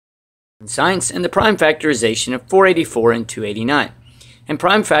Science and the prime factorization of 484 and 289. And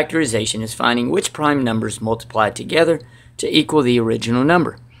prime factorization is finding which prime numbers multiply together to equal the original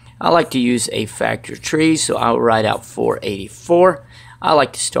number. I like to use a factor tree, so I'll write out 484. I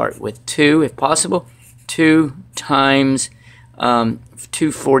like to start with 2 if possible. 2 times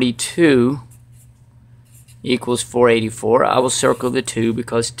 242 equals 484. I will circle the 2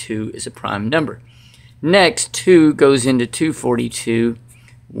 because 2 is a prime number. Next, 2 goes into 242.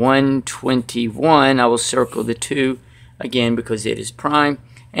 121, I will circle the 2 again because it is prime.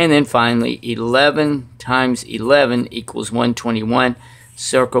 And then finally 11 times 11 equals 121.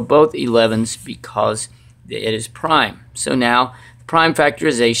 Circle both 11s because it is prime. So now the prime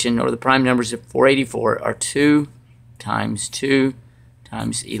factorization, or the prime numbers of 484, are 2 times 2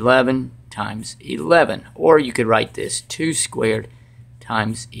 times 11 times 11. Or you could write this 2 squared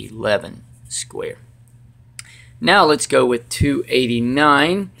times 11 squared. Now let's go with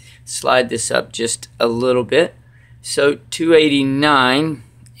 289. Slide this up just a little bit. So 289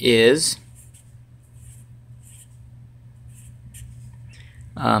 is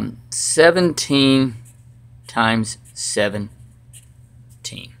 17 times 17.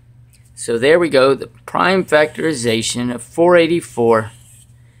 So there we go, the prime factorization of 484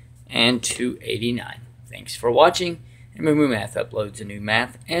 and 289. Thanks for watching, and MooMooMath uploads a new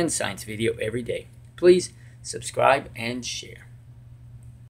math and science video every day. Please subscribe and share.